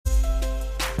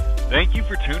Thank you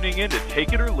for tuning in to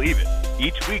Take It or Leave It.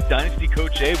 Each week, Dynasty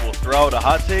Coach A will throw out a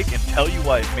hot take and tell you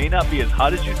why it may not be as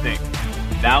hot as you think.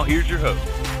 Now here's your host.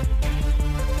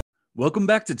 Welcome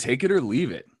back to Take It or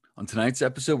Leave It. On tonight's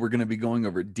episode, we're going to be going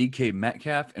over DK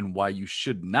Metcalf and why you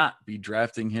should not be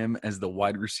drafting him as the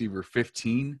wide receiver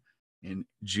 15 in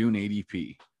June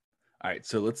ADP. All right,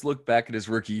 so let's look back at his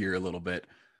rookie year a little bit.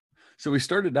 So we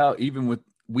started out even with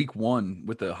week one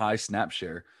with a high snap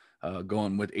share,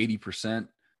 going with 80%.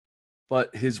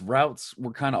 But his routes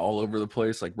were kind of all over the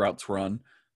place, like routes run,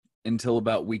 until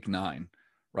about week 9.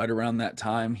 Right around that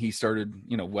time, he started,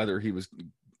 whether he was,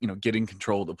 getting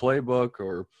control of the playbook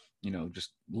or, just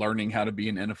learning how to be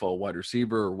an NFL wide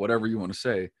receiver or whatever you want to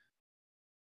say,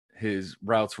 his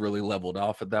routes really leveled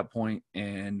off at that point.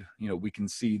 And, we can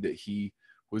see that he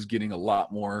was getting a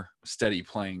lot more steady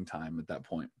playing time at that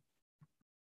point.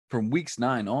 From weeks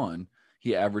 9 on,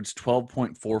 he averaged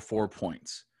 12.44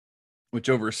 points, which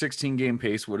over a 16-game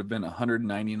pace would have been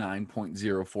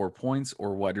 199.04 points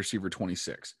or wide receiver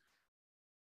 26.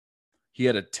 He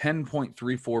had a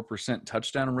 10.34%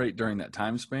 touchdown rate during that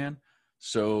time span.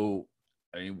 So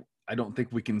I don't think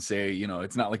we can say,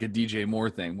 it's not like a DJ Moore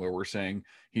thing where we're saying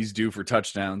he's due for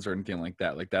touchdowns or anything like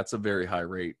that. Like, that's a very high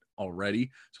rate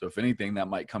already. So if anything, that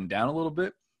might come down a little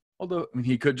bit. Although,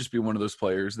 he could just be one of those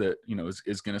players that,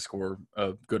 is going to score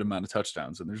a good amount of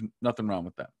touchdowns, and there's nothing wrong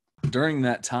with that. During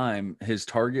that time, his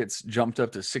targets jumped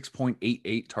up to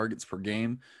 6.88 targets per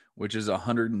game, which is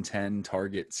 110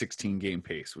 target, 16-game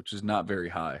pace, which is not very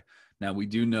high. Now, we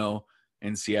do know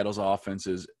in Seattle's offense,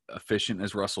 as efficient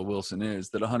as Russell Wilson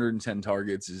is, that 110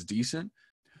 targets is decent.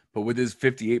 But with his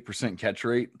 58% catch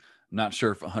rate, I'm not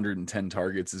sure if 110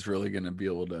 targets is really going to be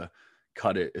able to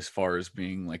cut it as far as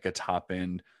being like a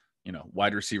top-end,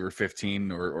 wide receiver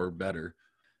 15 or better.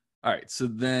 All right, so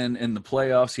then in the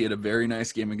playoffs, he had a very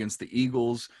nice game against the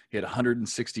Eagles. He had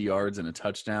 160 yards and a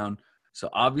touchdown. So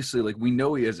obviously, we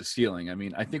know he has a ceiling.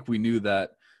 I think we knew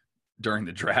that during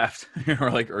the draft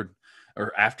or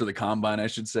after the combine, I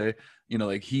should say.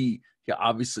 He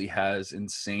obviously has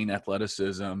insane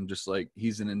athleticism, just like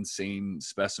he's an insane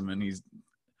specimen. He's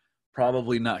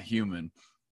probably not human,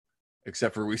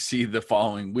 except for we see the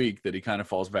following week that he kind of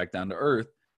falls back down to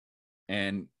earth,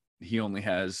 and he only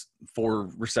has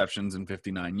 4 receptions and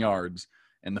 59 yards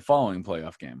in the following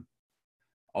playoff game.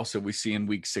 Also, we see in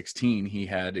week 16, he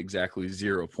had exactly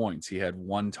 0 points. He had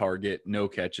 1 target, no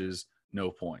catches,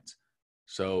 no points.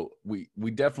 So we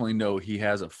definitely know he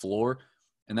has a floor,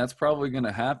 and that's probably going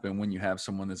to happen when you have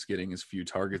someone that's getting as few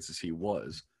targets as he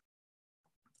was,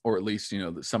 or at least,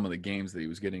 some of the games that he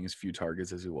was getting as few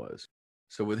targets as he was.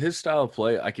 So with his style of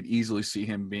play, I could easily see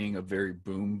him being a very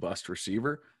boom-bust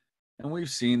receiver. And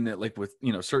we've seen that, with,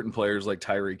 certain players like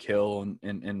Tyreek Hill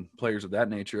and players of that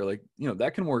nature,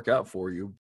 that can work out for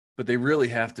you. But they really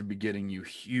have to be getting you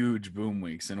huge boom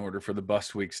weeks in order for the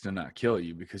bust weeks to not kill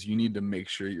you, because you need to make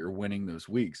sure you're winning those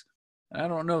weeks. And I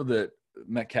don't know that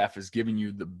Metcalf is giving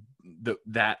you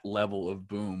that level of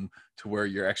boom to where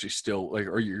you're actually still,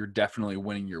 or you're definitely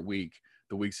winning your week,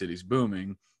 the weeks that he's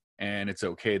booming. And it's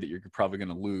okay that you're probably going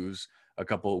to lose a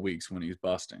couple of weeks when he's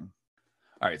busting.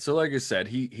 All right, so like I said,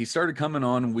 he started coming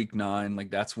on in week 9.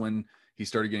 That's when he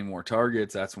started getting more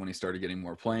targets. That's when he started getting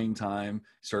more playing time,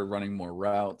 started running more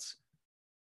routes.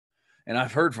 And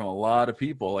I've heard from a lot of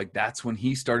people, that's when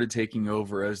he started taking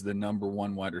over as the number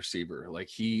 1 wide receiver.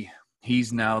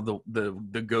 He's now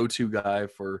the go-to guy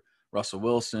for Russell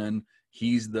Wilson.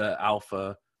 He's the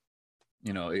alpha.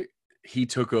 He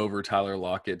took over Tyler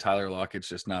Lockett. Tyler Lockett's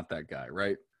just not that guy,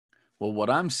 right? Well, what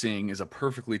I'm seeing is a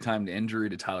perfectly timed injury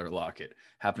to Tyler Lockett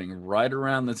happening right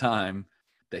around the time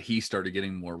that he started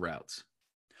getting more routes.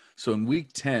 So in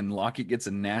week 10, Lockett gets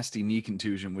a nasty knee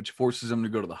contusion, which forces him to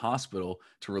go to the hospital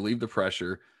to relieve the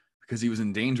pressure because he was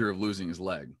in danger of losing his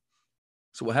leg.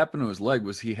 So what happened to his leg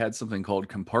was he had something called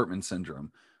compartment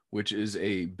syndrome, which is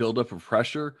a buildup of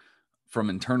pressure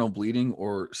from internal bleeding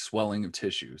or swelling of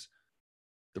tissues.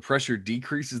 The pressure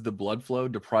decreases the blood flow,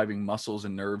 depriving muscles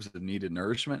and nerves of needed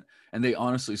nourishment. And they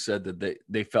honestly said that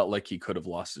they felt like he could have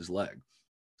lost his leg.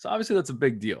 So obviously that's a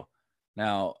big deal.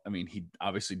 Now, he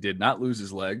obviously did not lose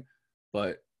his leg,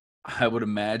 but I would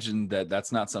imagine that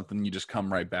that's not something you just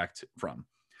come right back from.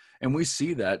 And we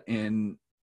see that in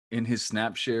his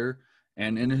snap share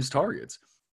and in his targets.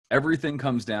 Everything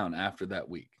comes down after that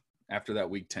week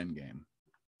 10 game.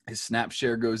 His snap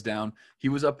share goes down. He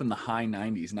was up in the high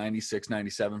 90s, 96,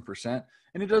 97%.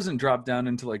 And it doesn't drop down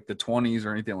into the 20s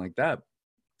or anything like that.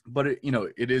 But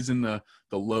it is in the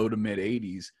low to mid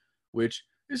 80s, which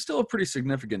is still a pretty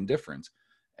significant difference.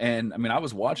 And I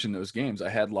was watching those games. I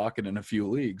had Lockett in a few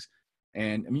leagues,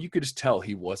 And I mean, you could just tell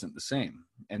he wasn't the same.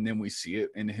 And then we see it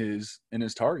in his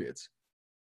targets.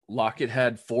 Lockett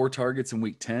had 4 targets in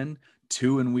week 10,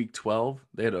 2 in week 12.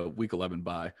 They had a week 11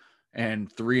 bye,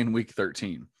 and 3 in week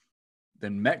 13.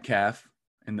 Then Metcalf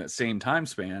in that same time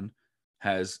span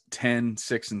has 10,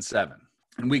 6, and 7.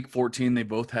 In week 14, they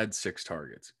both had 6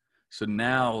 targets. So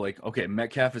now, like, okay,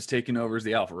 Metcalf is taking over as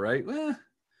the alpha, right? Well,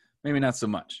 maybe not so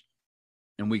much.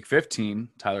 In week 15,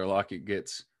 Tyler Lockett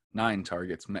gets 9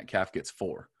 targets. Metcalf gets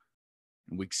 4.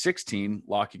 In week 16,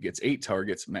 Lockett gets 8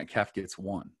 targets. Metcalf gets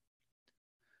 1.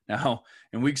 Now,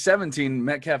 in week 17,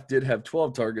 Metcalf did have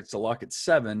 12 targets to Lockett's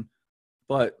 7,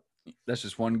 but that's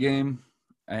just one game.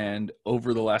 And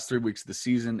over the last 3 weeks of the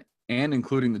season, and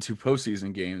including the 2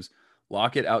 postseason games,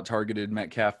 Lockett out-targeted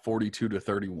Metcalf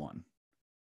 42-31.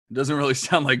 It doesn't really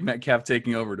sound like Metcalf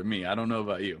taking over to me. I don't know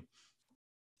about you.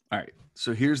 All right,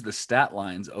 so here's the stat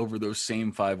lines over those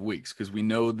same 5 weeks, because we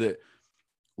know that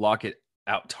Lockett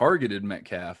out-targeted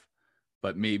Metcalf,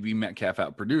 but maybe Metcalf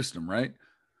outproduced him, right?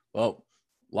 Well,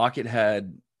 Lockett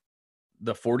had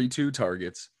the 42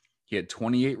 targets. He had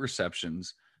 28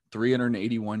 receptions,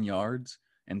 381 yards,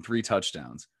 and 3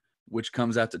 touchdowns, which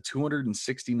comes out to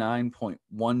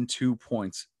 269.12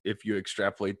 points if you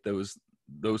extrapolate those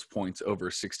points over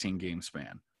a 16-game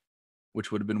span,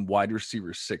 which would have been wide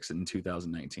receiver 6 in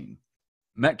 2019.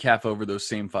 Metcalf over those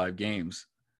same 5 games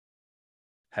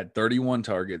had 31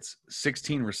 targets,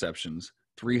 16 receptions,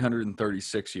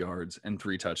 336 yards, and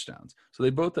 3 touchdowns. So they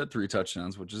both had 3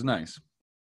 touchdowns, which is nice.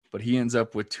 But he ends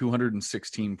up with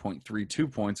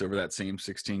 216.32 points over that same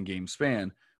 16-game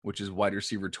span, which is wide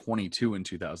receiver 22 in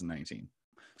 2019.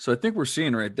 So I think we're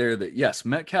seeing right there that, yes,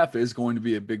 Metcalf is going to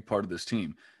be a big part of this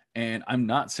team. And I'm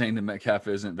not saying that Metcalf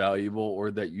isn't valuable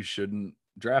or that you shouldn't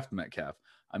draft Metcalf.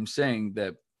 I'm saying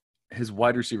that his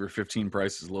wide receiver 15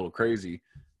 price is a little crazy,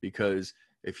 because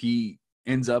if he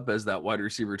ends up as that wide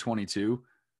receiver 22,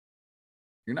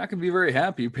 you're not going to be very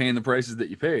happy paying the prices that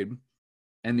you paid.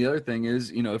 And the other thing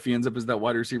is, if he ends up as that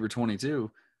wide receiver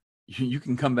 22, you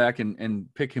can come back and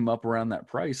pick him up around that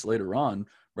price later on,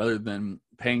 rather than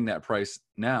paying that price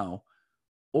now.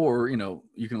 Or,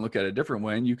 you can look at it a different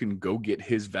way, and you can go get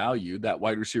his value, that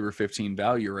wide receiver 15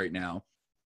 value right now,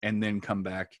 and then come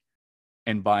back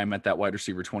and buy him at that wide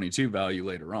receiver 22 value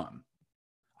later on.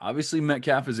 Obviously,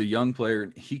 Metcalf is a young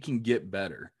player. He can get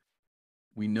better.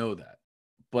 We know that.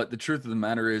 But the truth of the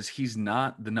matter is, he's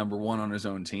not the number one on his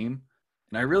own team.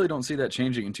 And I really don't see that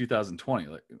changing in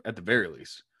 2020, at the very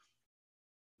least.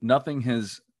 Nothing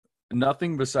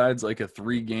besides like a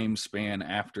 3-game span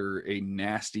after a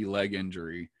nasty leg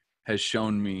injury has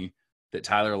shown me that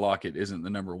Tyler Lockett isn't the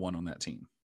number one on that team.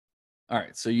 All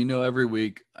right, so every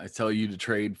week I tell you to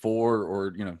trade for,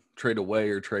 or trade away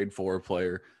or trade for a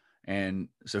player. And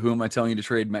so who am I telling you to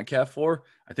trade Metcalf for?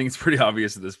 I think it's pretty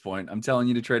obvious at this point. I'm telling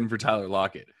you to trade him for Tyler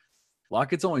Lockett.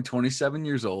 Lockett's only 27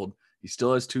 years old. He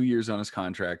still has 2 years on his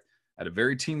contract at a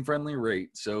very team-friendly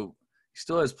rate, so he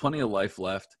still has plenty of life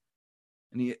left.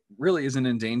 And he really isn't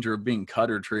in danger of being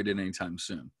cut or traded anytime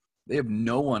soon. They have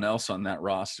no one else on that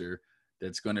roster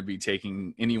that's going to be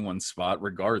taking anyone's spot,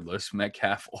 regardless,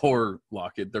 Metcalf or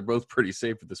Lockett. They're both pretty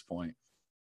safe at this point.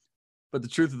 But the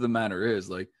truth of the matter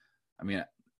is,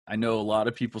 I know a lot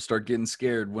of people start getting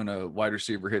scared when a wide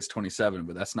receiver hits 27,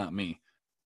 but that's not me.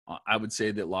 I would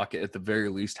say that Lockett, at the very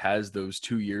least, has those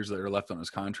 2 years that are left on his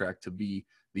contract to be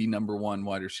the number one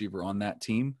wide receiver on that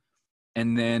team.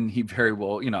 And then he very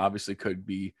well, obviously could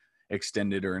be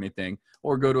extended or anything,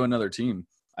 or go to another team.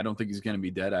 I don't think he's going to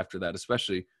be dead after that,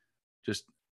 especially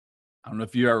I don't know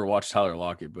if you ever watched Tyler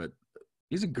Lockett, but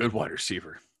he's a good wide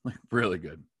receiver, really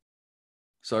good.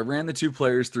 So I ran the 2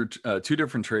 players through 2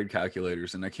 different trade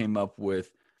calculators, and I came up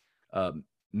with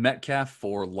Metcalf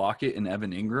for Lockett and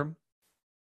Evan Ingram.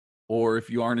 Or if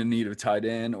you aren't in need of tight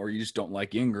end, or you just don't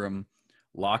like Ingram,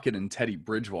 Lockett and Teddy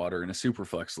Bridgewater in a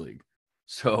Superflex league.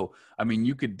 So,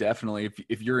 you could definitely,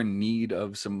 if you're in need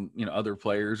of some, other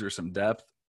players or some depth,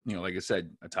 like I said,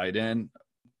 a tight end,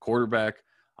 quarterback,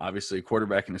 obviously a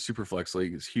quarterback in a Superflex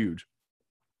league is huge.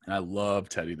 And I love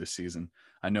Teddy this season.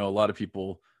 I know a lot of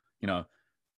people,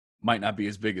 might not be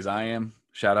as big as I am.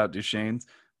 Shout out to Shane's,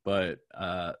 but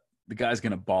the guy's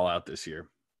going to ball out this year.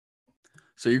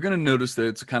 So you're going to notice that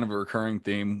it's kind of a recurring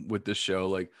theme with this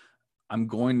show. I'm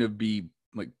going to be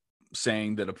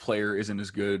saying that a player isn't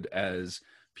as good as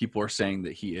people are saying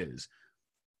that he is.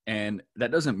 And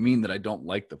that doesn't mean that I don't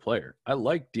like the player. I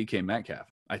like DK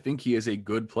Metcalf. I think he is a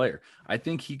good player. I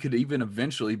think he could even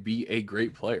eventually be a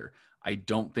great player. I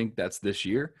don't think that's this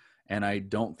year. And I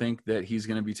don't think that he's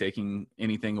going to be taking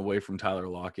anything away from Tyler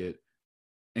Lockett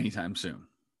anytime soon.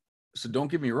 So don't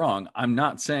get me wrong. I'm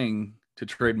not saying to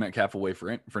trade Metcalf away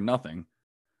for nothing.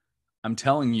 I'm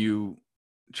telling you,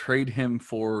 trade him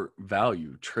for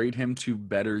value. Trade him to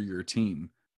better your team.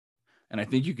 And I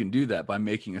think you can do that by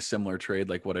making a similar trade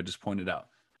like what I just pointed out.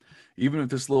 Even if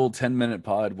this little 10-minute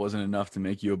pod wasn't enough to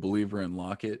make you a believer in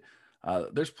Lockett,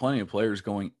 there's plenty of players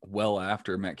going well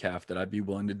after Metcalf that I'd be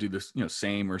willing to do this,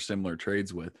 same or similar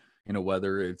trades with.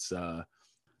 Whether it's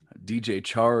DJ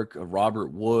Chark,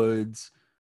 Robert Woods,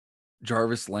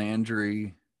 Jarvis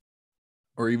Landry,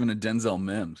 or even a Denzel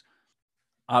Mims.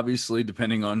 Obviously,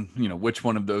 depending on which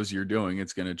one of those you're doing,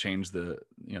 it's going to change the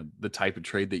type of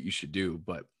trade that you should do.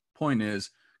 But point is,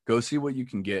 go see what you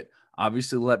can get.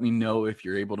 Obviously, let me know if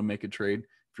you're able to make a trade,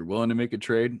 if you're willing to make a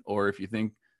trade, or if you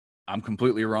think I'm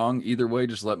completely wrong. Either way,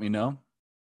 just let me know.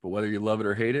 But whether you love it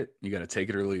or hate it, you got to take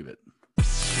it or leave it.